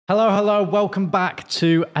Hello, welcome back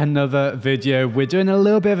to another video. We're doing a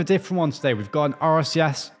little bit of a different one today. We've got an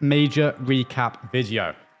RLCS major recap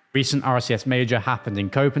video. Recent RLCS major happened in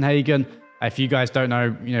Copenhagen. If you guys don't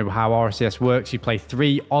know, how RLCS works, you play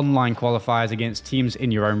 3 online qualifiers against teams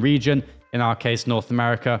in your own region. In our case, North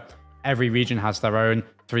America. Every region has their own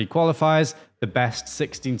 3 qualifiers. The best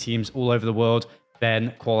 16 teams all over the world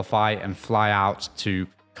then qualify and fly out to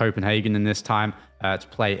Copenhagen in this time to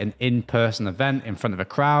play an in-person event in front of a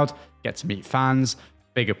crowd, get to meet fans,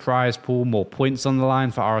 bigger prize pool, more points on the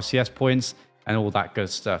line for RLCS points, and all that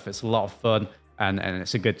good stuff. It's a lot of fun and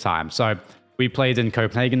it's a good time. So we played in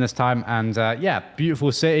Copenhagen this time, and yeah,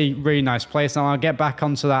 beautiful city, really nice place. And I'll get back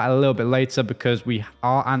onto that a little bit later because we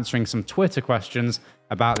are answering some Twitter questions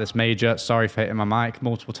about this major. Sorry for hitting my mic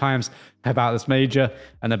multiple times about this major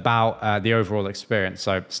and about the overall experience.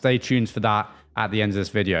 So stay tuned for that at the end of this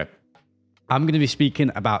video. I'm going to be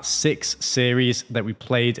speaking about 6 series that we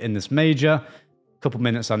played in this major. A couple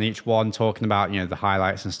minutes on each one, talking about, the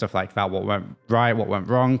highlights and stuff like that, what went right, what went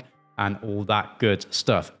wrong, and all that good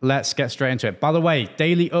stuff. Let's get straight into it. By the way,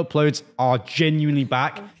 daily uploads are genuinely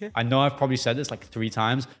back. Okay. I know I've probably said this like 3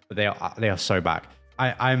 times, but they are so back.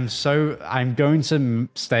 I'm going to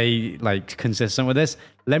stay like consistent with this.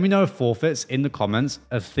 Let me know forfeits in the comments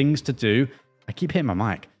of things to do. I keep hitting my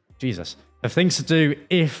mic. Jesus. Of things to do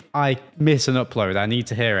if I miss an upload. I need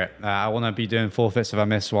to hear it. I want to be doing forfeits if I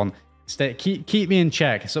miss one. Keep me in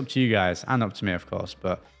check. It's up to you guys and up to me, of course,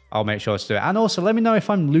 but I'll make sure to do it. And also, let me know if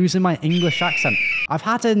I'm losing my English accent. I've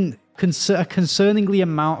had a concerningly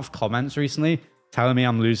amount of comments recently telling me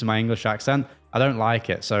I'm losing my English accent. I don't like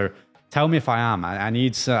it, so tell me if I am. I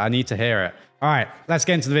need to hear it. All right, let's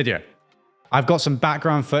get into the video. I've got some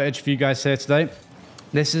background footage for you guys here today.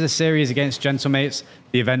 This is a series against Gentlemates,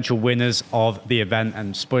 the eventual winners of the event.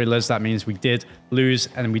 And spoilers, that means we did lose,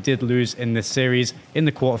 and we did lose in this series in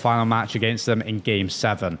the quarterfinal match against them in Game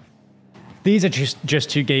 7. These are just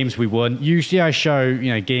 2 games we won. Usually I show,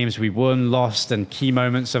 games we won, lost, and key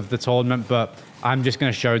moments of the tournament, but I'm just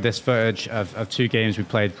going to show this footage of 2 games we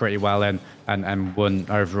played pretty well in and won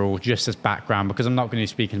overall, just as background, because I'm not going to be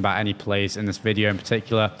speaking about any plays in this video in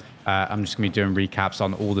particular. I'm just going to be doing recaps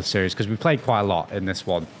on all the series because we played quite a lot in this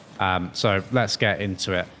one. So let's get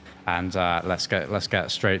into it, and let's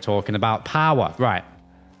get straight talking about Power. Right,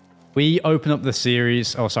 we open up the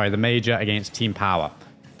series, the major against Team Power.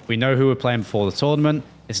 We know who we're playing before the tournament.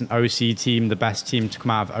 It's an OC team, the best team to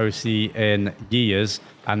come out of OC in years,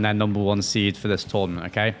 and they're #1 seed for this tournament.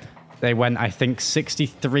 Okay, they went, I think,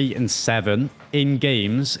 63-7 in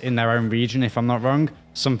games in their own region, if I'm not wrong,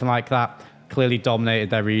 something like that. Clearly dominated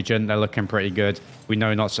their region. They're looking pretty good. We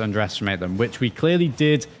know not to underestimate them, which we clearly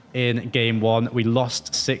did in Game 1. We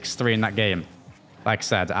lost 6-3 in that game. Like I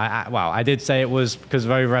said, I did say it was because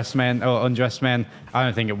of overestimating or underestimating. I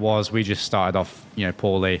don't think it was. We just started off,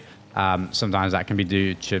 poorly. Sometimes that can be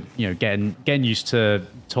due to, getting used to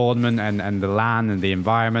tournament and the LAN and the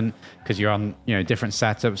environment, because you're on, different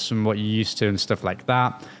setups from what you're used to and stuff like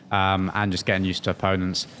that, and just getting used to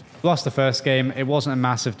opponents. Lost the first game. It wasn't a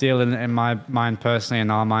massive deal in my mind personally,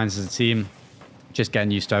 in our minds as a team. Just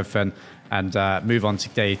getting used to everything, and move on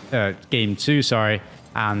to game 2.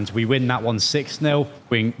 And we win that one 6-0.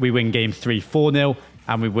 We win game 3 4-0,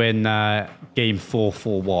 and we win game 4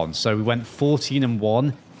 4-1. So we went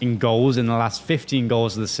 14-1 in goals in the last 15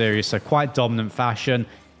 goals of the series. So quite dominant fashion.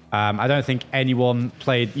 I don't think anyone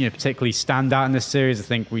played particularly stand out in this series. I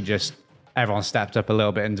think everyone stepped up a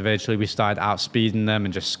little bit individually. We started outspeeding them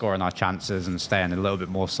and just scoring our chances and staying a little bit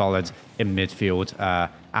more solid in midfield,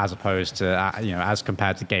 as opposed to, as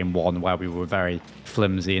compared to Game 1, where we were very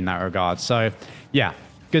flimsy in that regard. So, yeah,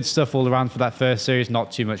 good stuff all around for that first series.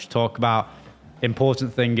 Not too much to talk about.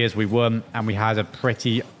 Important thing is we won, and we had a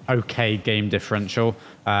pretty okay game differential,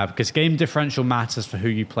 because game differential matters for who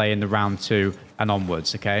you play in the round 2 and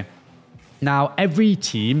onwards, okay? Now, every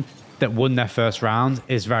team that won their first round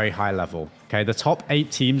is very high level. Okay, the top 8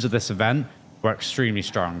 teams of this event were extremely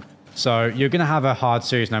strong. So you're going to have a hard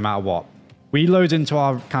series no matter what. We load into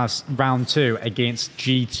our kind of round 2 against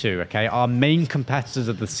G2, okay, our main competitors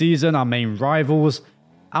of the season, our main rivals,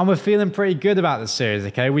 and we're feeling pretty good about this series,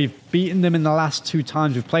 okay? We've beaten them in the last 2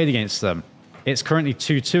 times we've played against them. It's currently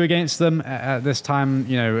 2-2 against them at this time,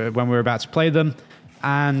 when we're about to play them.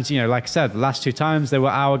 And, like I said, the last 2 times, they were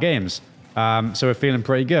our games. So we're feeling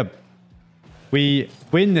pretty good. We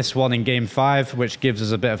win this one in Game 5, which gives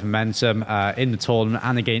us a bit of momentum in the tournament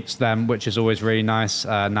and against them, which is always really nice.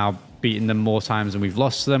 Now beating them more times than we've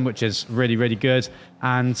lost to them, which is really, really good.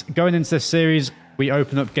 And going into this series, we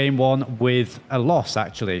open up Game 1 with a loss,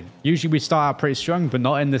 actually. Usually we start out pretty strong, but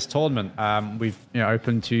not in this tournament. We've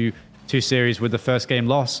opened to two series with the first game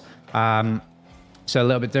loss. So a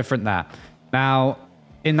little bit different there. Now,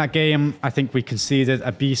 in that game, I think we conceded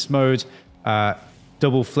a beast mode,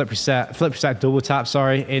 double flip reset double tap,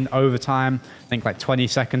 sorry, in overtime. I think like 20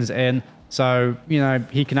 seconds in. So, you know,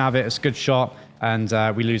 he can have it. It's a good shot. And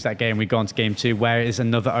we lose that game. We go on to game 2, where it is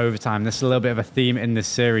another overtime. This is a little bit of a theme in this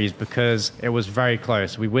series because it was very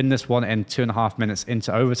close. We win this one in 2.5 minutes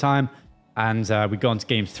into overtime. And we go on to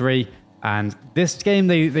game 3. And this game,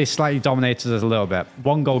 they slightly dominated us a little bit.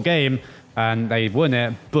 1-goal game, and they won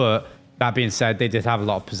it. But that being said, they did have a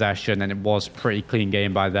lot of possession, and it was a pretty clean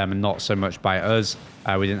game by them and not so much by us.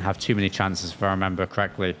 We didn't have too many chances, if I remember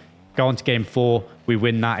correctly. Go on to game 4. We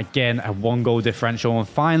win that again, a 1-goal differential. And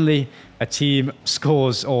finally, a team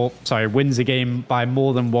wins a game by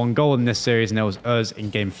more than 1 goal in this series, and it was us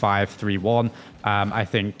in game 5, 3-1. I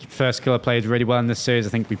think First Killer played really well in this series.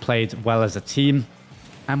 I think we played well as a team,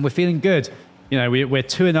 and we're feeling good. You know, we're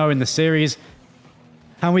 2-0 in the series,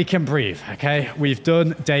 and we can breathe, okay? We've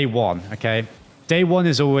done day 1, okay? Day 1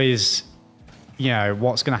 is always, you know,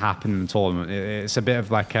 what's going to happen in the tournament. It's a bit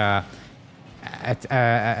of like a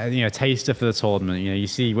taster for the tournament. You know, you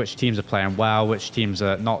see which teams are playing well, which teams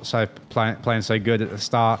are not so playing so good at the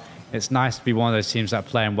start. It's nice to be one of those teams that are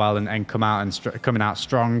playing well and coming out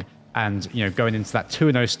strong, and you know, going into that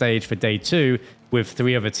 2-0 stage for day 2 with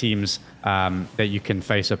 3 other teams that you can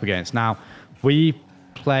face up against. Now we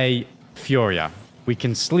play Furia. We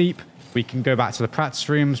can sleep. We can go back to the practice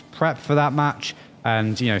rooms, prep for that match,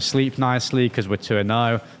 and you know, sleep nicely because we're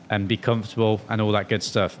 2-0, and be comfortable and all that good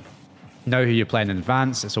stuff. Know who you're playing in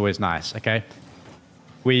advance. It's always nice, okay?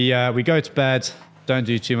 We go to bed, don't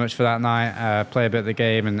do too much for that night, play a bit of the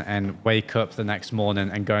game, and wake up the next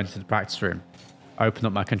morning and go into the practice room. Open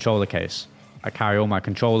up my controller case. I carry all my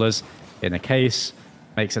controllers in a case,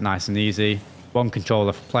 makes it nice and easy. 1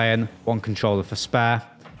 controller for playing, 1 controller for spare.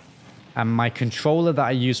 And my controller that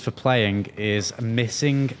I use for playing is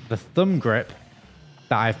missing the thumb grip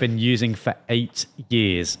that I've been using for 8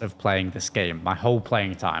 years of playing this game, my whole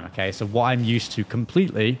playing time, okay? So what I'm used to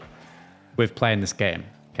completely with playing this game,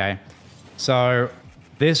 okay? So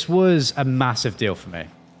this was a massive deal for me,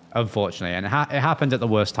 unfortunately, and it happened at the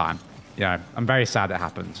worst time. You know, I'm very sad it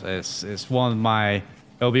happened. It's one of my,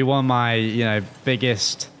 it'll be one of my, you know,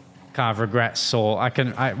 biggest kind of regrets. Or I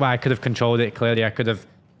could have controlled it clearly. I could have,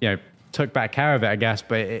 you know, took better care of it, I guess,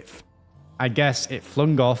 but I guess it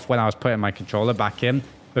flung off when I was putting my controller back in,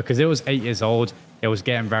 because it was 8 years old. It was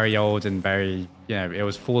getting very old and very, you know, it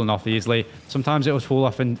was falling off easily. Sometimes it would fall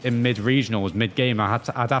off in mid-regionals, mid-game.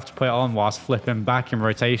 I'd have to put it on whilst flipping back in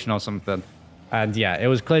rotation or something. And yeah, it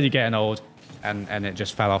was clearly getting old, and it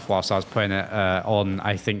just fell off whilst I was putting it on,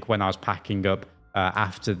 I think, when I was packing up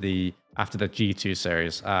after the G2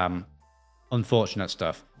 series. Unfortunate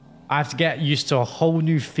stuff. I have to get used to a whole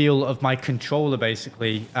new feel of my controller,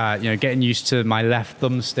 basically. You know, getting used to my left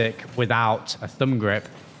thumbstick without a thumb grip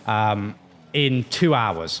in 2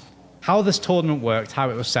 hours. How this tournament worked, how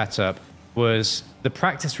it was set up, was the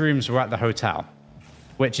practice rooms were at the hotel,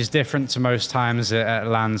 which is different to most times at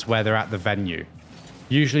LANs where they're at the venue.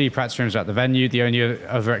 Usually practice rooms are at the venue. The only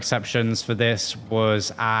other exceptions for this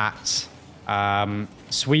was at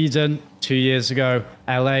Sweden 2 years ago,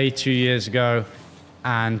 LA 2 years ago,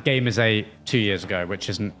 and Gamers 8 2 years ago, which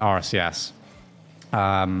isn't RLCS.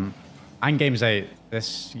 And Gamers 8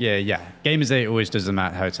 this year, yeah. Gamers 8 always does them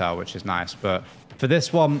at hotel, which is nice. But for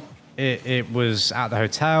this one, it was at the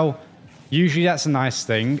hotel. Usually that's a nice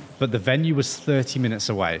thing, but the venue was 30 minutes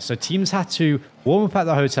away. So teams had to warm up at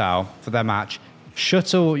the hotel for their match,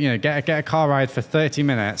 shuttle, you know, get a car ride for 30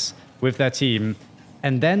 minutes with their team,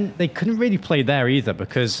 and then they couldn't really play there either,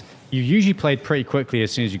 because you usually played pretty quickly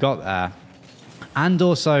as soon as you got there. And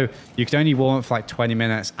also, you could only warm up for like 20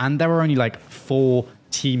 minutes, and there were only like 4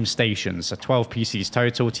 team stations, so 12 PCs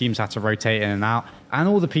total. Teams had to rotate in and out, and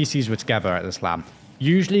all the PCs were together at this LAN.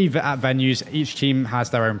 Usually at venues, each team has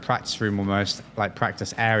their own practice room, almost, like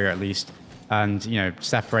practice area at least, and, you know,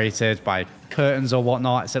 separated by curtains or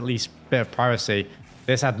whatnot. It's at least a bit of privacy.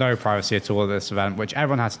 This had no privacy at all at this event, which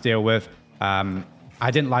everyone had to deal with. I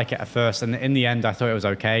didn't like it at first, and in the end, I thought it was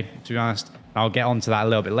okay, to be honest. I'll get onto that a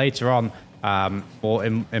little bit later on, or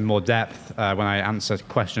in more depth when I answer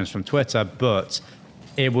questions from Twitter. But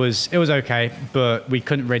it was okay, but we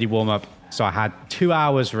couldn't really warm up. So I had 2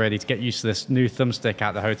 hours really to get used to this new thumbstick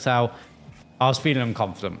at the hotel. I was feeling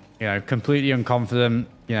unconfident, you know, completely unconfident,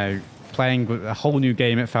 you know, playing a whole new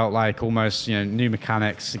game. It felt like almost, you know, new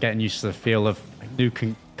mechanics, getting used to the feel of new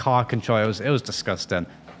car control. It was disgusting,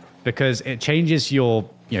 because it changes your,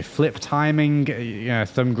 you know, flip timing, you know,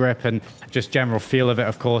 thumb grip, and just general feel of it,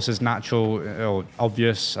 of course, is natural or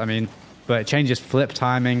obvious. I mean, but it changes flip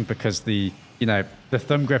timing because the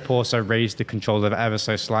thumb grip also raised the controller ever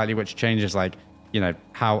so slightly, which changes like,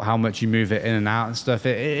 how much you move it in and out and stuff.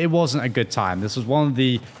 It wasn't a good time. This was one of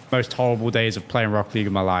the most horrible days of playing Rocket League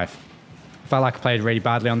in my life. Felt like I played really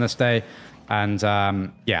badly on this day. And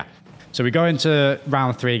yeah, so we go into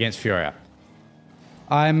round 3 against Furia.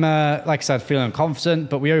 I'm, like I said, feeling confident,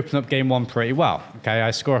 but we open up game 1 pretty well. Okay,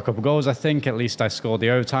 I score a couple goals, I think. At least I scored the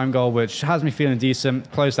overtime goal, which has me feeling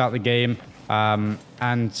decent. Closed out the game.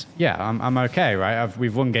 And yeah, I'm okay, right?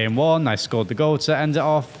 We've won game 1. I scored the goal to end it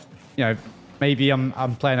off. Maybe I'm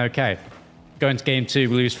playing okay. Going to game 2,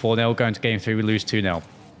 we lose 4-0. Going to game 3, we lose 2-0.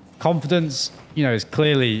 Confidence, is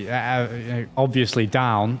clearly, obviously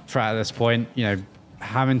down at this point.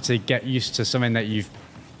 Having to get used to something that you've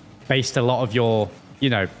based a lot of your,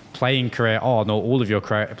 playing career on, or all of your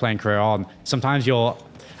playing career on. Sometimes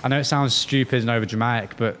I know it sounds stupid and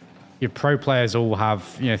overdramatic, but your pro players all have,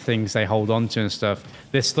 things they hold on to and stuff.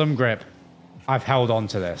 This thumb grip, I've held on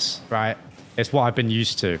to this, right? It's what I've been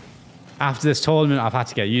used to. After this tournament, I've had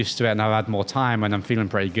to get used to it, and I've had more time, and I'm feeling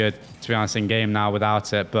pretty good, to be honest, in game now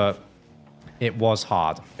without it, but it was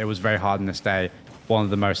hard. It was very hard in this day. One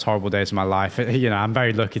of the most horrible days of my life. I'm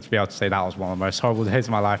very lucky to be able to say that was one of the most horrible days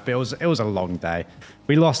of my life, but it was a long day.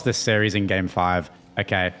 We lost this series in game 5.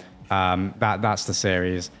 Okay, that's the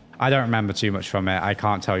series. I don't remember too much from it. I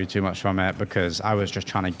can't tell you too much from it because I was just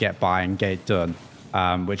trying to get by and get it done,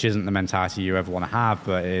 which isn't the mentality you ever want to have,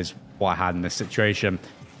 but it is what I had in this situation.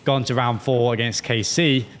 Gone to round 4 against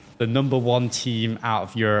KC, the #1 team out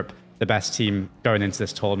of Europe, the best team going into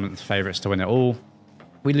this tournament, the favourites to win it all.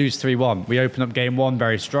 We lose 3-1. We open up game 1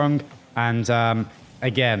 very strong, and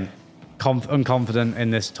again, unconfident in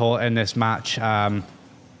this match,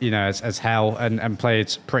 as hell, and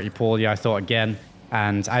played pretty poorly, I thought, again.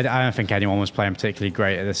 And I don't think anyone was playing particularly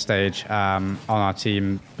great at this stage on our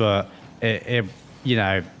team, but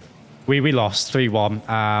we lost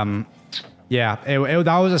 3-1. Yeah,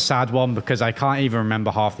 that was a sad one because I can't even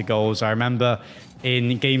remember half the goals. I remember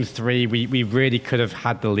in game 3, we really could have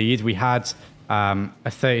had the lead. We had a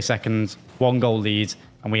 30-second 1-goal lead,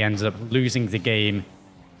 and we ended up losing the game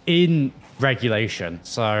in regulation.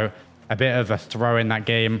 So a bit of a throw in that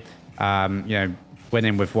game.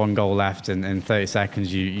 Winning with 1 goal left in 30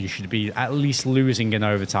 seconds, you should be at least losing in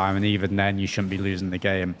overtime, and even then you shouldn't be losing the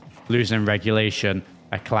game. Losing in regulation,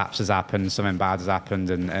 a collapse has happened, something bad has happened,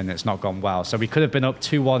 and it's not gone well. So we could have been up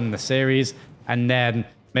 2-1 in the series, and then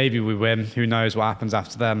maybe we win. Who knows what happens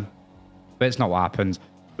after them? But it's not what happened.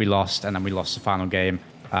 We lost, and then we lost the final game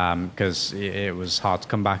because it was hard to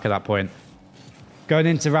come back at that point. Going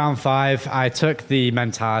into round 5, I took the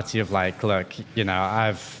mentality of like, look,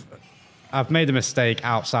 I've made a mistake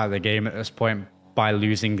outside of the game at this point by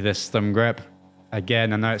losing this thumb grip.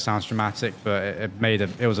 Again, I know it sounds dramatic, but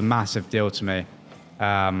it was a massive deal to me.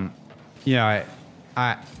 I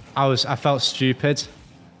felt stupid.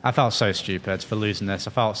 I felt so stupid for losing this.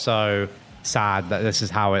 I felt so sad that this is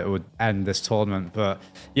how it would end this tournament. But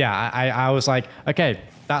yeah, I was like, okay,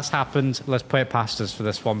 that's happened. Let's put it past us for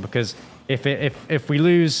this one, because if we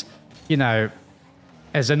lose,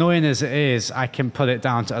 as annoying as it is, I can put it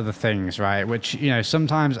down to other things, right? Which,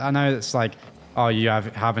 sometimes I know it's like, oh, you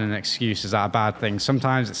having an excuse, is that a bad thing?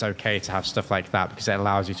 Sometimes it's okay to have stuff like that because it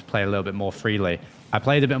allows you to play a little bit more freely. I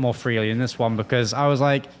played a bit more freely in this one because I was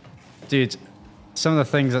like, dude, some of the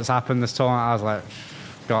things that's happened this tournament, I was like,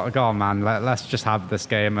 go on, man, let's just have this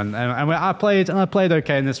game. And I played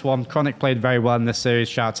okay in this one. Chronic played very well in this series.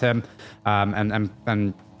 Shout out to him,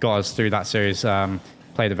 and got us through that series.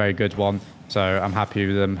 Played a very good one. So I'm happy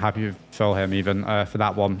with him, happy for him even for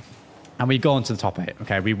that one. And we go on to the top 8.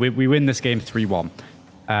 Okay, we win this game 3-1.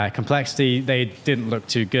 Complexity, they didn't look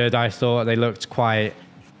too good, I thought. They looked quite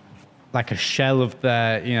like a shell of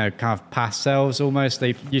their, kind of past selves almost.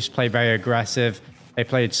 They used to play very aggressive. They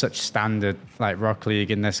played such standard like Rocket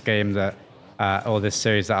League in this game that, or this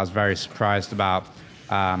series, that I was very surprised about.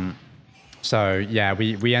 So yeah,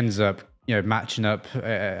 we ended up matching up,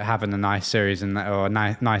 having a nice series or a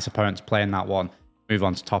nice opponent to play in that one. Move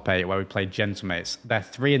on to top 8 where we played Gentlemates. They're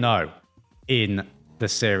 3-0 in the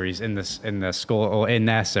series, in the score, or in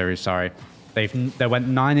their series. Sorry, they went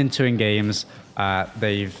 9-2 in games.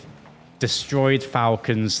 They've destroyed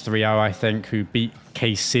Falcons 3-0, I think, who beat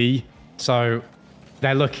KC. So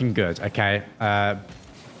they're looking good. Okay,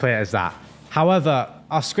 put it as that. However,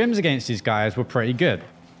 our scrims against these guys were pretty good.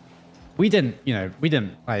 We didn't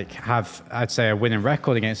like have, I'd say, a winning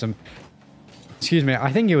record against them. Excuse me.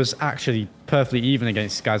 I think it was actually perfectly even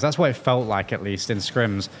against these guys. That's what it felt like, at least in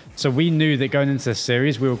scrims. So we knew that going into this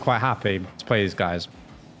series, we were quite happy to play these guys.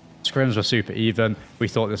 Scrims were super even. We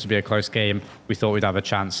thought this would be a close game. We thought we'd have a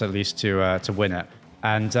chance at least to win it.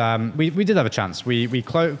 And we did have a chance. We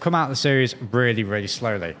come out of the series really, really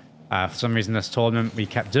slowly. For some reason, this tournament, we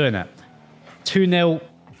kept doing it. 2-0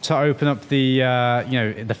 to open up the,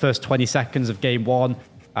 the first 20 seconds of game one.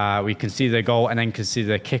 We conceded a goal and then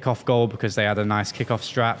conceded a kickoff goal because they had a nice kickoff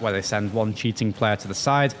strat where they send one cheating player to the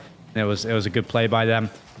side. And it was a good play by them.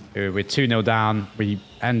 We're 2-0 down. We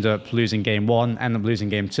end up losing game one, end up losing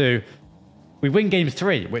game two. We win game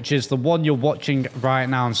three, which is the one you're watching right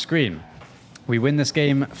now on screen. We win this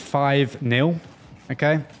game 5-0,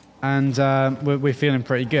 okay? And we're feeling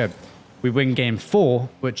pretty good. We win game four,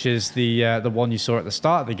 which is the one you saw at the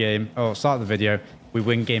start of the game, or start of the video. We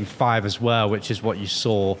win game five as well, which is what you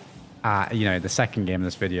saw at, the second game of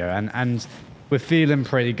this video. And we're feeling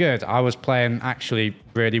pretty good. I was playing actually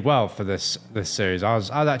really well for this series. I was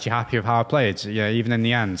actually happy with how I played, even in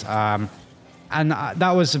the end. And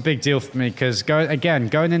that was a big deal for me because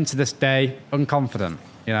going into this day unconfident.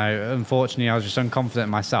 Unfortunately, I was just unconfident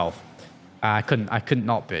myself. I couldn't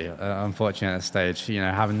not be, unfortunately, at this stage.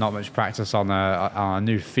 Having not much practice on a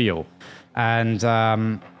new feel. And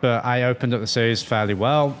but I opened up the series fairly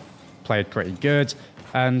well, played pretty good,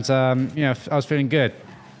 and I was feeling good.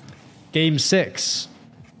 Game 6,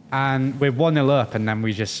 and we're 1-0 up, and then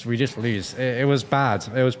we just lose. It was bad.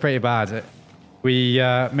 It was pretty bad. We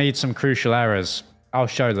made some crucial errors. I'll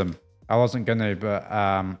show them. I wasn't gonna, but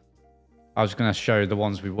I was gonna show the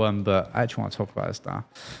ones we won. But I actually want to talk about this now.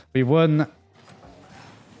 We won.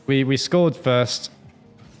 We scored first.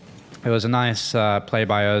 It was a nice play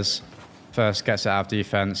by us. First gets it out of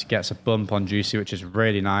defense, gets a bump on Juicy, which is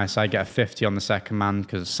really nice. I get a 50 on the second man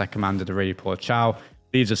because second man did a really poor chow.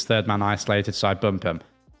 Leaves us third man isolated, so I bump him.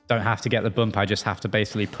 Don't have to get the bump, I just have to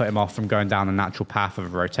basically put him off from going down the natural path of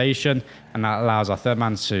a rotation, and that allows our third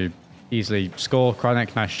man to easily score.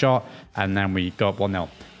 Chronic, nice shot, and then we go up 1-0.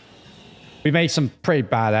 We made some pretty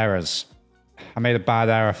bad errors. I made a bad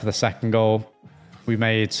error for the second goal. We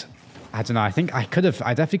made, I don't know, I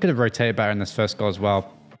definitely could have rotated better in this first goal as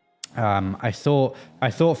well. I thought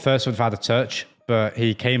first would have had a touch, but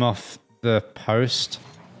he came off the post,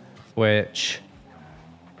 which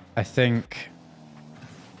I think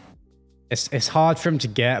it's hard for him to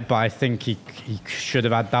get, but I think he should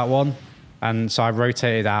have had that one. And so I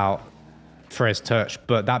rotated out for his touch.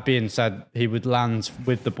 But that being said, he would land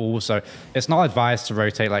with the ball, so it's not advised to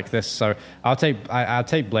rotate like this. So I'll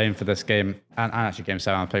take blame for this game, and actually game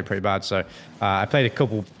 7 I played pretty bad. So I played a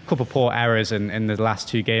couple poor errors in the last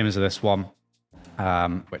 2 games of this one,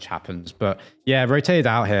 which happens. But yeah, rotated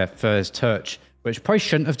out here for his touch, which probably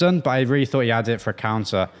shouldn't have done, but I really thought he had it for a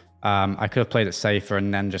counter. I could have played it safer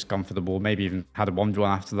and then just gone for the ball, maybe even had a 1v1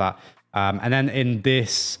 after that. And then in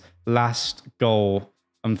this last goal,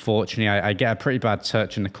 unfortunately, I get a pretty bad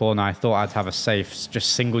touch in the corner. I thought I'd have a safe,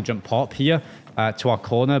 just single jump pop here to our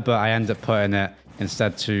corner, but I end up putting it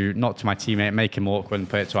instead not to my teammate, make him awkward and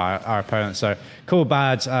put it to our opponent. So cool,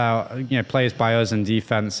 bad, plays by us in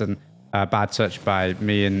defense, and bad touch by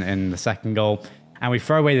me in the second goal. And we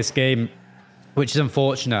throw away this game, which is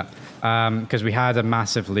unfortunate because we had a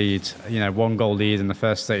massive lead. 1 goal lead in the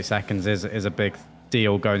first 30 seconds is a big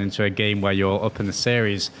deal going into a game where you're up in the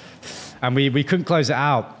series. And we couldn't close it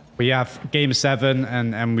out. We have game 7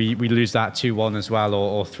 and we lose that 2-1 as well,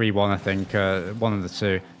 or 3-1, I think, one of the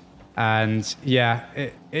two. And yeah,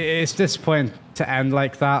 it's disappointing to end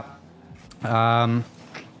like that.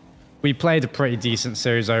 We played a pretty decent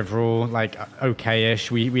series overall, like okay-ish.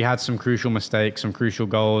 We had some crucial mistakes, some crucial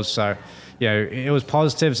goals. So, it was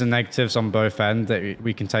positives and negatives on both ends that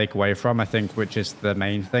we can take away from, I think, which is the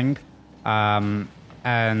main thing.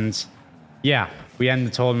 And yeah, we end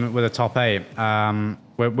the tournament with a top 8.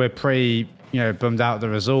 We're pretty, bummed out the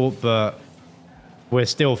result, but we're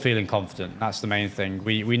still feeling confident. That's the main thing.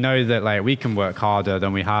 We know that we can work harder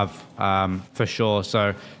than we have, for sure.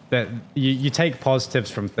 So that you take positives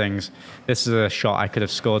from things. This is a shot I could have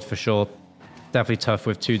scored for sure. Definitely tough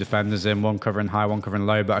with 2 defenders in, one covering high, one covering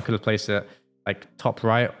low, but I could have placed it top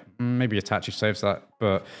right. Maybe Itachi saves that,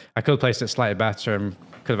 but I could have placed it slightly better and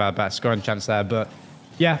could have had a better scoring chance there. But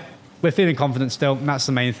yeah, we're feeling confident still, and that's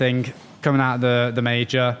the main thing. Coming out of the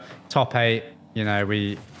major, top 8,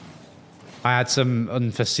 I had some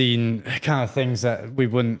unforeseen kind of things that we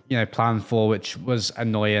wouldn't, plan for, which was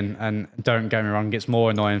annoying. And don't get me wrong, it's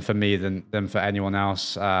more annoying for me than for anyone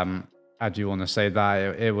else. I do want to say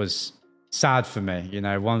that it was sad for me.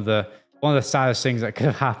 One of the saddest things that could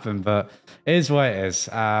have happened, but it is what it is.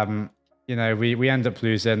 We end up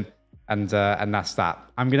losing, and that's that.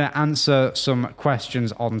 I'm going to answer some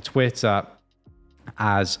questions on Twitter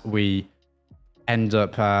as we end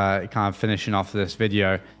up kind of finishing off this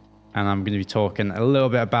video. and I'm going to be talking a little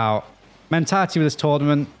bit about mentality with this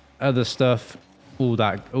tournament, other stuff, all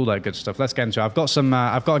that good stuff. Let's get into it.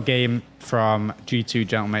 I've got a game from G2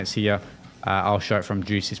 Gentlemates here. I'll show it from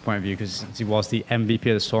Juicy's point of view because he was the MVP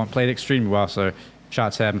of this tournament, played extremely well, so shout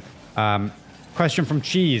out to him. Question from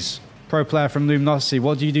Cheese, pro player from Luminosity.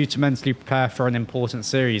 What do you do to mentally prepare for an important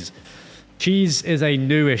series? Cheese is a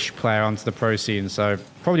newish player onto the pro scene, so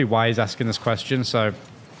probably why he's asking this question. So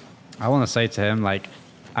I want to say to him, like,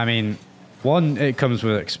 I mean, one, it comes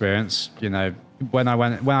with experience. You know, when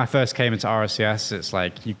I first came into RLCS, it's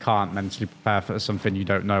like you can't mentally prepare for something you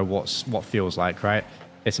don't know what feels like, right?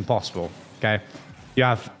 It's impossible. Okay, you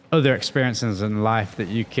have other experiences in life that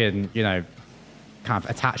you can, you know, kind of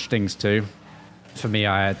attach things to. For me,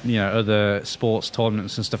 I had, you know, other sports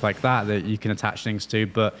tournaments and stuff like that you can attach things to,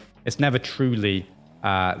 but it's never truly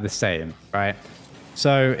the same, right?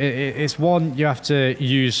 So it's one, you have to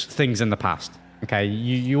use things in the past. Okay,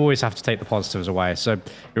 you always have to take the positives away. So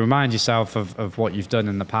you remind yourself of what you've done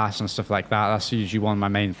in the past and stuff like that. That's usually one of my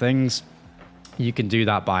main things. You can do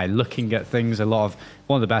that by looking at things. One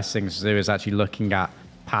of the best things to do is actually looking at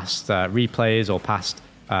past replays or past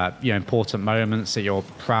you know, important moments that you're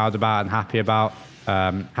proud about and happy about,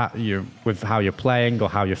 with how you're playing or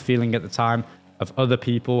how you're feeling at the time, of other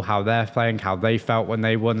people, how they're playing, how they felt when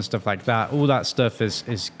they won, stuff like that. All that stuff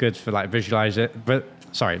is good for like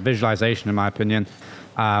visualization, in my opinion.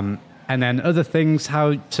 And then other things,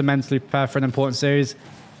 how to mentally prepare for an important series.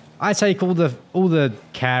 I take all the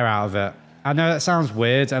care out of it. I know that sounds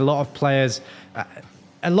weird. A lot of players,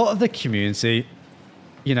 a lot of the community,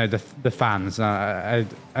 you know, the fans. I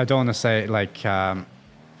don't want to say it like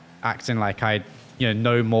acting like I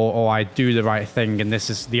know more or I do the right thing and this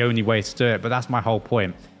is the only way to do it. But that's my whole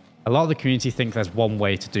point. A lot of the community think there's one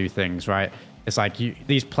way to do things, right? It's like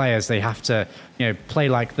these players, they have to, you know, play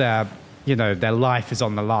like their life is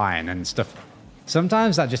on the line and stuff.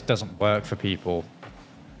 Sometimes that just doesn't work for people.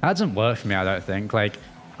 That doesn't work for me, I don't think. Like,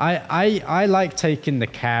 I like taking the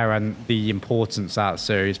care and the importance out of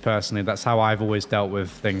series personally. That's how I've always dealt with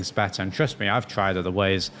things better. And trust me, I've tried other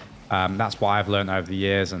ways. That's what I've learned over the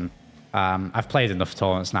years. And I've played enough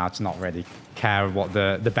tournaments now to not really care what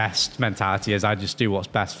the best mentality is. I just do what's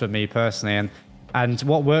best for me personally. And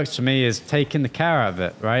what works for me is taking the care out of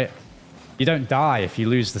it, right? You don't die if you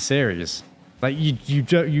lose the series. Like, you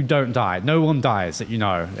don't die. No one dies that you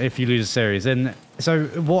know if you lose a series. And so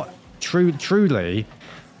what truly...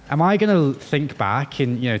 Am I going to think back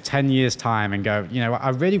in, 10 years time and go, I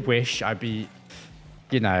really wish I beat,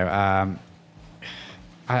 I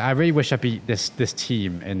really wish I beat this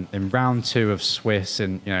team in round 2 of Swiss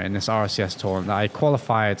in this RLCS tournament. That I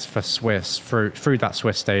qualified for Swiss through that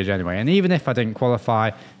Swiss stage anyway. And even if I didn't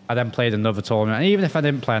qualify, I then played another tournament. And even if I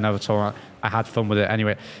didn't play another tournament, I had fun with it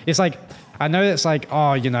anyway. It's like, I know it's like,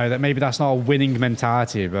 that maybe that's not a winning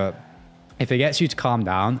mentality, but if it gets you to calm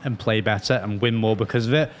down and play better and win more because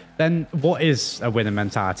of it, then what is a winning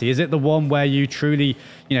mentality? Is it the one where you truly,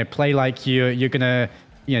 play like you're gonna,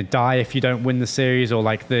 die if you don't win the series, or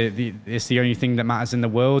like it's the only thing that matters in the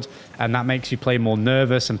world, and that makes you play more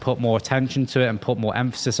nervous and put more attention to it and put more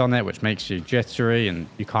emphasis on it, which makes you jittery and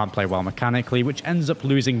you can't play well mechanically, which ends up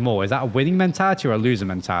losing more? Is that a winning mentality or a loser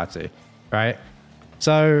mentality, right?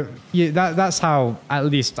 So that's how at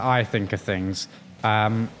least I think of things.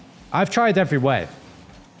 I've tried every way.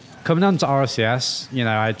 Coming on to RLCS,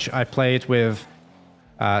 I played with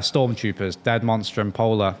Stormtroopers, Dead Monster and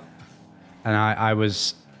Polar. And I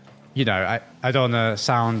was, I don't want to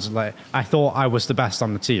sound like... I thought I was the best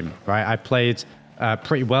on the team, right? I played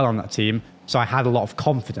pretty well on that team, so I had a lot of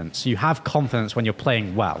confidence. You have confidence when you're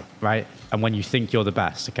playing well, right? And when you think you're the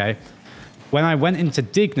best, okay? When I went into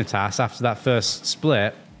Dignitas after that first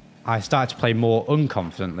split, I started to play more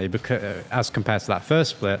unconfidently as compared to that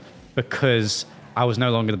first split, because I was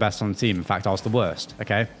no longer the best on the team. In fact, I was the worst,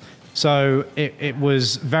 okay? So it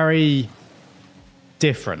was very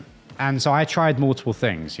different. And so I tried multiple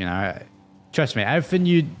things, Trust me, everything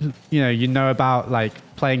you know about, like,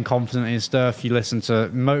 playing confidently and stuff, you listen to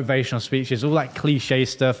motivational speeches, all that cliche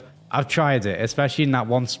stuff, I've tried it, especially in that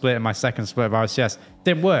one split, in my second split of RLCS.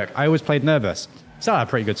 Didn't work. I always played nervous. Still had a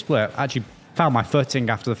pretty good split. Actually found my footing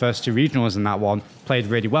after the first 2 regionals in that one. Played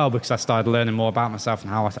really well because I started learning more about myself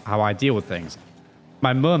and how I deal with things.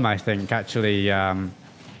 My mum, I think, actually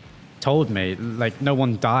told me, like, no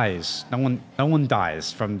one dies. No one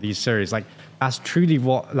dies from these series. Like, that's truly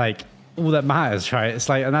what, like, all that matters, right? It's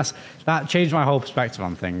like, and that changed my whole perspective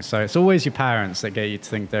on things. So it's always your parents that get you to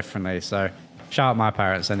think differently. So shout out my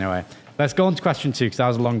parents anyway. let's go on to question 2, because that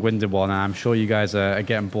was a long-winded one, and I'm sure you guys are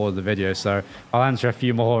getting bored of the video, so I'll answer a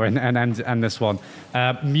few more and end this one.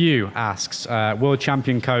 Mew asks, world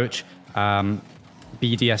champion coach,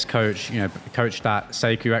 BDS coach, coached that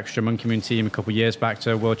Seikoo Extra Monkey Moon team a couple years back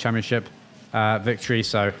to a world championship victory,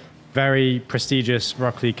 so very prestigious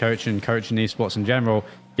Rocket League coach and coach in esports in general.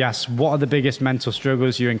 Yes, what are the biggest mental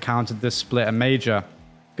struggles you encountered this split and major?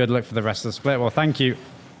 Good luck for the rest of the split. Well, thank you.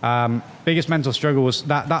 Biggest mental struggle was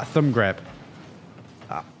that thumb grip.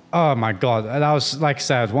 Oh my god, that was, like I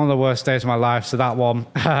said, one of the worst days of my life. So that one,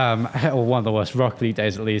 or one of the worst Rocket League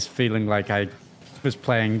days at least, feeling like I was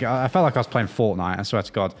playing, I felt like I was playing Fortnite, I swear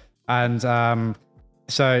to god. And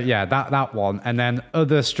so yeah, that one. And then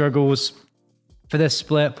other struggles for this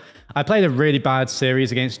split, I played a really bad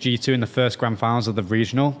series against G2 in the first grand finals of the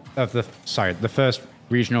the first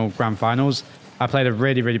regional grand finals. I played a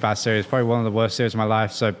really, really bad series, probably one of the worst series of my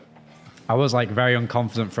life. So I was like very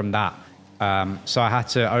unconfident from that. So I had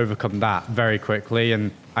to overcome that very quickly,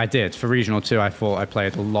 and I did. For Regional 2, I thought I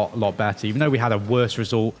played a lot better. Even though we had a worse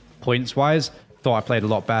result points-wise, thought I played a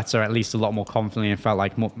lot better, at least a lot more confidently, and felt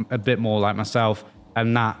like a bit more like myself.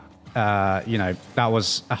 And that, that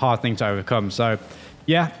was a hard thing to overcome. So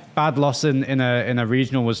yeah, bad loss in a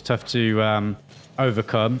Regional was tough to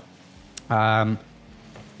overcome.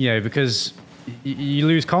 Because you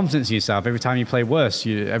lose confidence in yourself every time you play worse.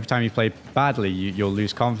 Every time you play badly, you'll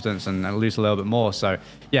lose confidence and lose a little bit more. So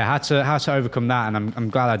yeah, had to overcome that, and I'm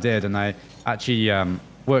glad I did. And I actually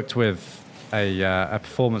worked with a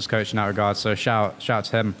performance coach in that regard. So shout to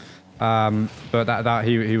him. But that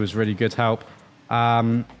he was really good help.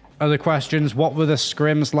 Other questions: what were the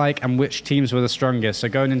scrims like, and which teams were the strongest? So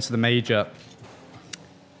going into the major.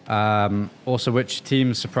 Also, which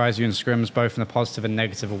teams surprised you in scrims, both in a positive and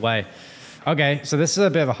negative way? Okay, so this is a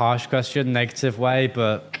bit of a harsh question, negative way,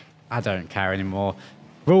 but I don't care anymore.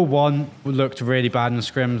 Rule 1 looked really bad in the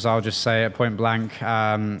scrims, I'll just say it point blank.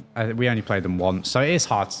 We only played them once, so it is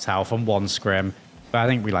hard to tell from one scrim, but I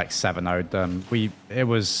think we like 7-0'd them. It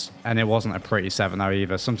wasn't a pretty 7-0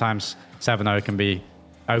 either. Sometimes 7-0 can be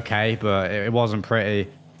okay, but it wasn't pretty.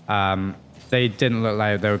 They didn't look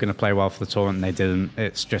like they were going to play well for the tournament, and they didn't.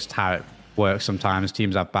 It's just how it works sometimes.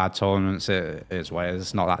 Teams have bad tournaments. It is what it is.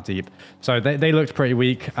 It's not that deep. So they looked pretty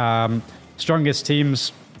weak. Strongest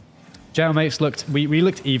teams, Gen.G looked, we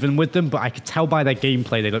looked even with them, but I could tell by their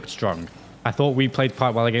gameplay they looked strong. I thought we played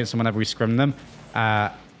quite well against them whenever we scrimmed them.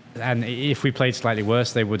 And if we played slightly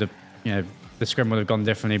worse, they would have, the scrim would have gone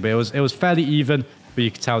differently. But it was fairly even, but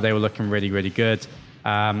you could tell they were looking really, really good.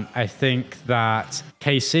 I think that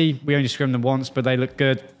KC, we only scrimmed them once, but they looked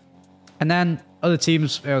good. And then other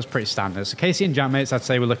teams, it was pretty standard. So KC and Gen.G, I'd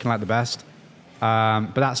say, were looking like the best.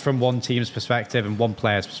 But that's from one team's perspective and one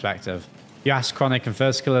player's perspective. You ask Chronic and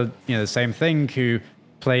First Killer, the same thing, who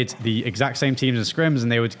played the exact same teams in scrims,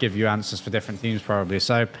 and they would give you answers for different teams probably.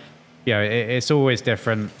 So, it's always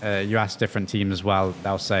different. You ask different teams as well.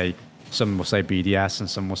 Some will say BDS and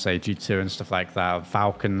some will say G2 and stuff like that.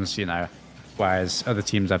 Falcons, whereas other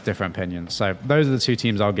teams have different opinions. So those are the two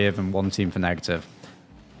teams I'll give, and one team for negative.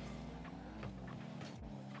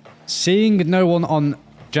 Seeing no one on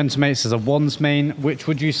Gen.G as a ones main, which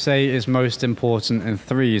would you say is most important in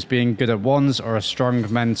threes? Being good at ones or a strong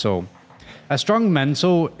mental? A strong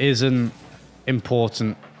mental isn't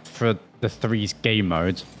important for the threes game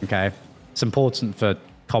mode, okay? It's important for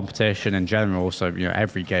competition in general, so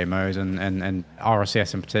every game mode and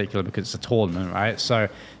RLCS in particular, because it's a tournament, right? So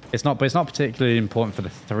it's not particularly important for the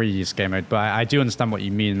threes game mode, but I do understand what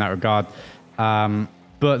you mean in that regard.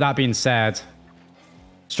 But that being said,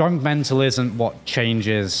 strong mental isn't what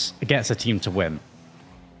gets a team to win.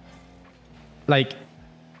 Like,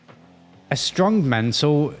 a strong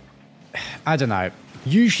mental, I don't know.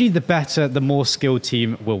 Usually the more skilled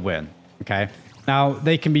team will win, okay? Now,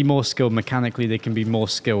 they can be more skilled mechanically, they can be more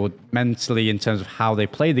skilled mentally in terms of how they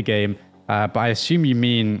play the game, but I assume you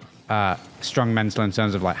mean strong mental in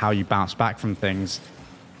terms of like how you bounce back from things.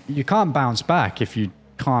 You can't bounce back if you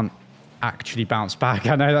can't actually bounce back.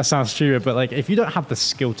 I know that sounds stupid, but like if you don't have the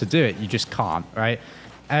skill to do it, you just can't, right?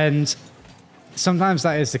 And sometimes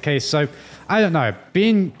that is the case. So I don't know,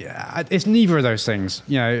 it's neither of those things.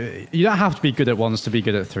 You don't have to be good at ones to be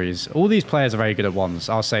good at threes. All these players are very good at ones.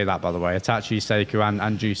 I'll say that, by the way. Itachi, Seikoo,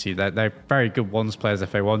 and Juicy, they're very good ones players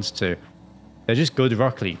if they wanted to. They're just good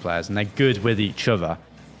Rocket League players, and they're good with each other.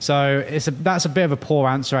 So that's a bit of a poor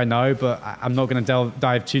answer, I know, but I'm not going to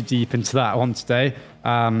dive too deep into that one today.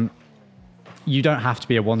 You don't have to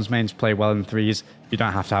be a ones main to play well in threes. You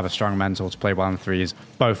don't have to have a strong mental to play well in threes.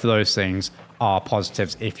 Both of those things are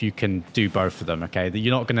positives if you can do both of them, okay?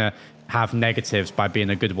 You're not going to have negatives by being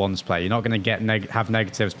a good ones player. You're not going to have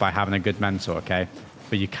negatives by having a good mentor, okay?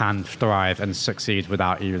 But you can thrive and succeed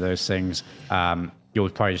without either of those things. You'll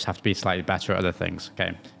probably just have to be slightly better at other things,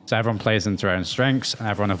 okay? So everyone plays into their own strengths and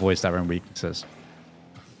everyone avoids their own weaknesses.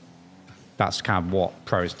 That's kind of what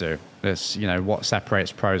pros do. It's, you know, what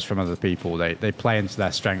separates pros from other people. They play into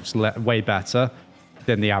their strengths way better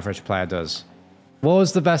than the average player does. What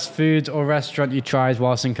was the best food or restaurant you tried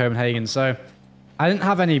whilst in Copenhagen? So I didn't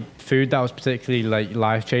have any food that was particularly like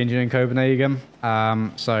life-changing in Copenhagen.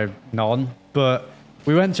 So none. But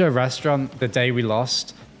we went to a restaurant the day we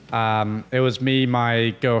lost. It was me,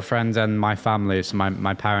 my girlfriend, and my family. So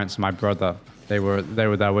my parents and my brother. They were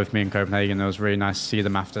there with me in Copenhagen. It was really nice to see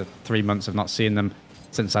them after 3 months of not seeing them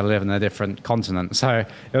since I live in a different continent. So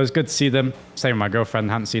it was good to see them. Same with my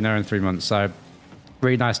girlfriend. Hadn't seen her in 3 months. So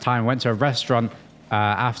really nice time. Went to a restaurant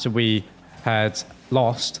after we had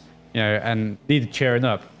lost, you know, and needed cheering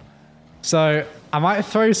up. So I might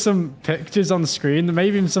throw some pictures on the screen,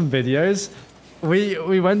 maybe even some videos.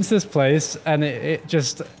 We went to this place and it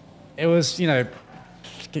was, you know,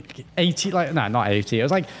 80, like, no, not 80. It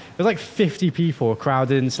was like 50 people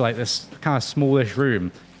crowded into like this kind of smallish room.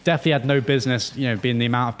 Definitely had no business, you know, being the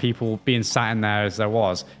amount of people being sat in there as there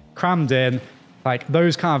was. Crammed in, like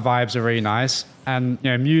those kind of vibes are really nice. And, you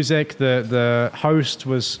know, music, the host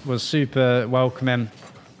was super welcoming.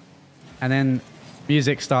 And then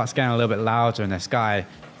music starts getting a little bit louder and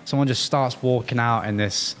someone just starts walking out in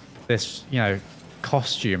this, you know,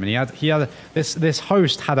 costume. And this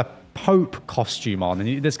host had a Pope costume on,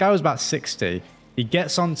 and this guy was about 60. He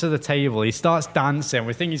gets onto the table, he starts dancing.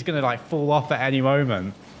 We think he's gonna like fall off at any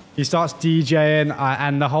moment. He starts DJing,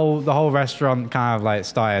 and the whole restaurant kind of like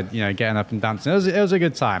started, you know, getting up and dancing. It was a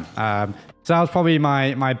good time. So that was probably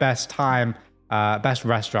my best time, best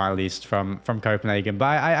restaurant at least from Copenhagen. But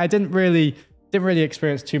I didn't really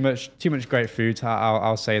experience too much great food.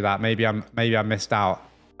 I'll say that. Maybe I missed out,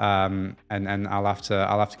 and I'll have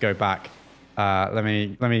to go back. Let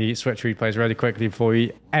me switch replays really quickly before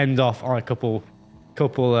we end off on a couple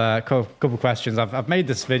questions. I've made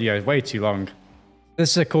this video way too long.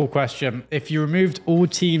 This is a cool question. If you removed all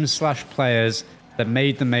teams/players that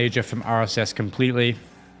made the major from RLCS completely,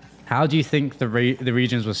 how do you think the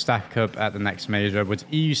regions will stack up at the next major? Would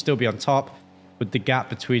EU still be on top? Would the gap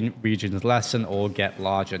between regions lessen or get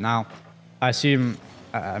larger? Now, I assume,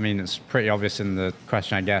 I mean, it's pretty obvious in the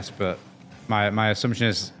question, I guess, but my assumption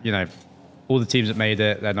is, you know, all the teams that made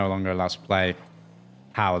it, they're no longer allowed to play.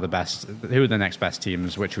 Who are the next best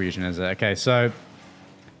teams? Which region is it? Okay, so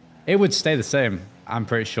it would stay the same, I'm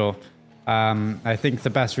pretty sure. I think the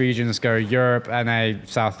best regions go Europe, NA,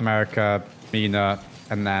 South America, MENA,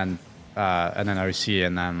 and then OC,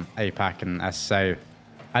 and then APAC and SA.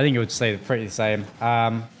 I think it would stay pretty the same.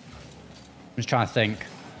 I'm just trying to think.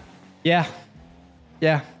 Yeah.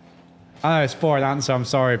 I know it's a boring answer, I'm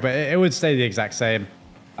sorry, but it would stay the exact same.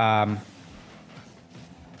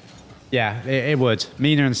 Yeah, it would.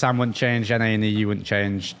 MENA and SAM wouldn't change. NA and EU wouldn't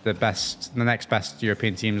change. The next best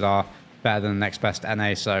European teams are better than the next best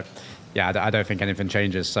NA. So, yeah, I don't think anything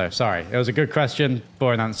changes. So, sorry. It was a good question.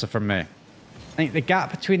 Boring answer from me. I think the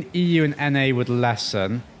gap between EU and NA would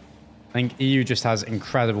lessen. I think EU just has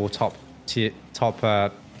incredible top teams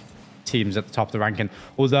at the top of the ranking.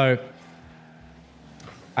 Although,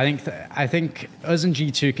 I think us and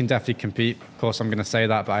G2 can definitely compete. Of course, I'm going to say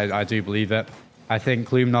that, but I do believe it. I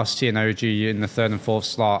think Luminosity and OG in the 3rd and 4th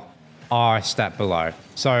slot are a step below.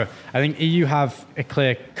 So I think EU have a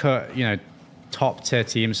clear-cut, you know, top-tier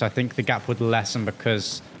team. So I think the gap would lessen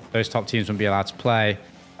because those top teams wouldn't be allowed to play.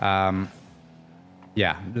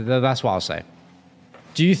 Yeah, that's what I'll say.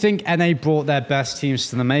 Do you think NA brought their best teams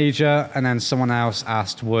to the major? And then someone else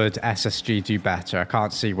asked, would SSG do better? I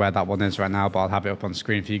can't see where that one is right now, but I'll have it up on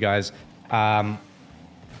screen for you guys.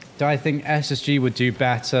 Do I think SSG would do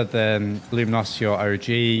better than Luminosity or OG?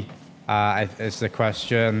 Is the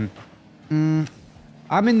question.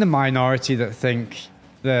 I'm in the minority that think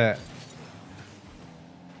that.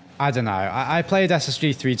 I don't know. I played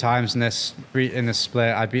SSG 3 times in this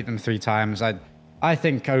split. I beat them 3 times. I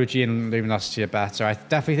think OG and Luminosity are better. I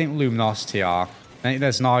definitely think Luminosity are. I think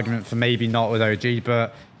there's an argument for maybe not with OG,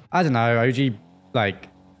 but I don't know. OG like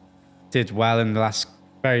did well in the last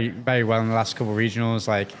very, very well in the last couple of regionals.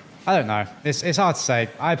 Like, I don't know. It's hard to say.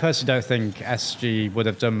 I personally don't think SG would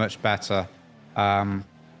have done much better.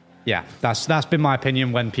 Yeah, that's been my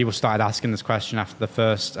opinion when people started asking this question after the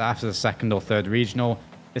 2nd or 3rd regional.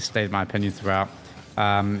 It stayed my opinion throughout.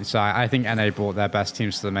 So I think NA brought their best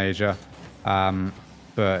teams to the major.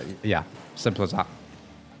 But yeah, simple as that.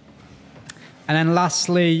 And then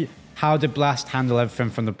lastly, how did Blast handle everything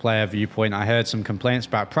from the player viewpoint? I heard some complaints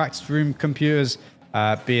about practice room computers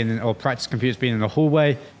practice computers being in the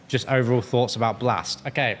hallway. Just overall thoughts about Blast.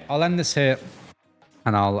 Okay, I'll end this here,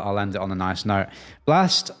 and I'll end it on a nice note.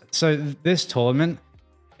 Blast. So this tournament,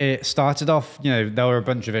 it started off. There were a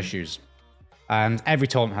bunch of issues, and every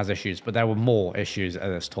tournament has issues, but there were more issues at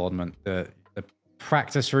this tournament. The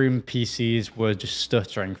practice room PCs were just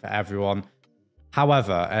stuttering for everyone.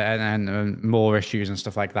 However, and more issues and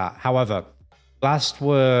stuff like that. However, Blast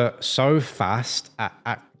were so fast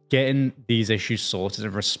at getting these issues sorted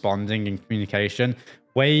and responding in communication,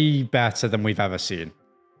 way better than we've ever seen.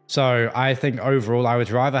 So I think overall, I would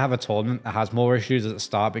rather have a tournament that has more issues at the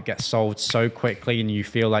start, but gets solved so quickly and you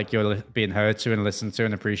feel like you're being heard to and listened to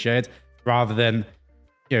and appreciated, rather than,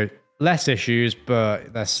 less issues,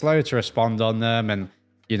 but they're slow to respond on them. And,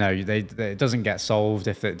 it doesn't get solved.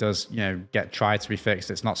 If it does, get tried to be fixed,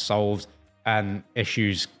 it's not solved, and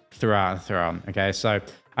issues throughout and throughout. Okay. So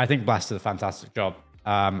I think Blast did a fantastic job.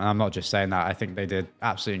 And I'm not just saying that. I think they did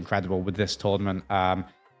absolutely incredible with this tournament.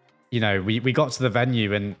 We got to the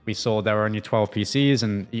venue and we saw there were only 12 PCs,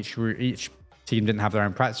 and each team didn't have their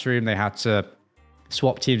own practice room. They had to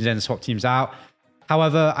swap teams in, swap teams out.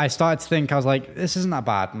 However, I started to think, I was like, this isn't that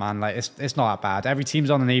bad, man. Like, it's not that bad. Every team's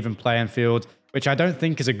on an even playing field, which I don't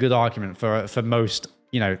think is a good argument for most,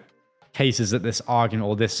 cases that this argument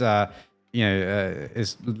or this,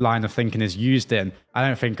 is line of thinking is used in. I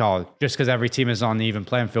don't think, just because every team is on an even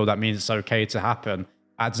playing field, that means it's okay to happen.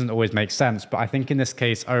 That doesn't always make sense. But I think in this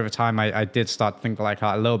case, over time, I did start to think like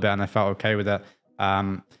that a little bit, and I felt okay with it.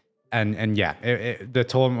 The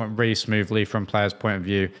tournament went really smoothly from players' point of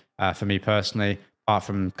view, for me personally, apart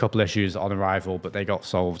from a couple issues on arrival, but they got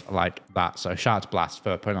solved like that. So shout out to Blast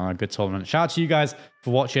for putting on a good tournament. Shout out to you guys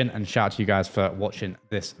for watching, and shout out to you guys for watching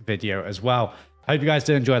this video as well. I hope you guys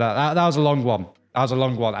did enjoy that. That was a long one. That was a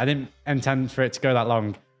long one. I didn't intend for it to go that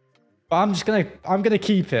long, but I'm gonna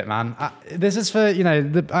keep it, man. This is for,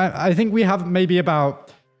 I think we have maybe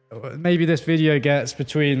this video gets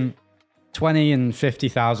between 20 and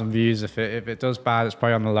 50,000 views. If it does bad, it's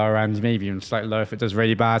probably on the lower end, maybe even slightly low if it does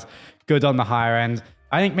really bad. Good on the higher end.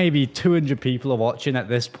 I think maybe 200 people are watching at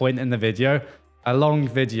this point in the video. A long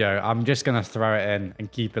video. I'm just gonna throw it in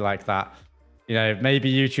and keep it like that.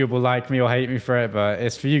 Maybe YouTube will like me or hate me for it, but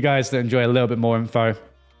it's for you guys that enjoy a little bit more info.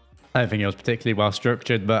 I don't think it was particularly well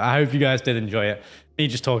structured, but I hope you guys did enjoy it. Me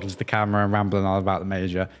just talking to the camera and rambling all about the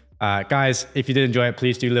major. Guys, if you did enjoy it,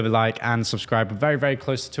 please do leave a like and subscribe. We're very, very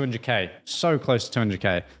close to 200k. So close to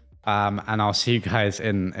 200k. And I'll see you guys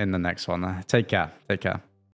in the next one. Take care. Take care.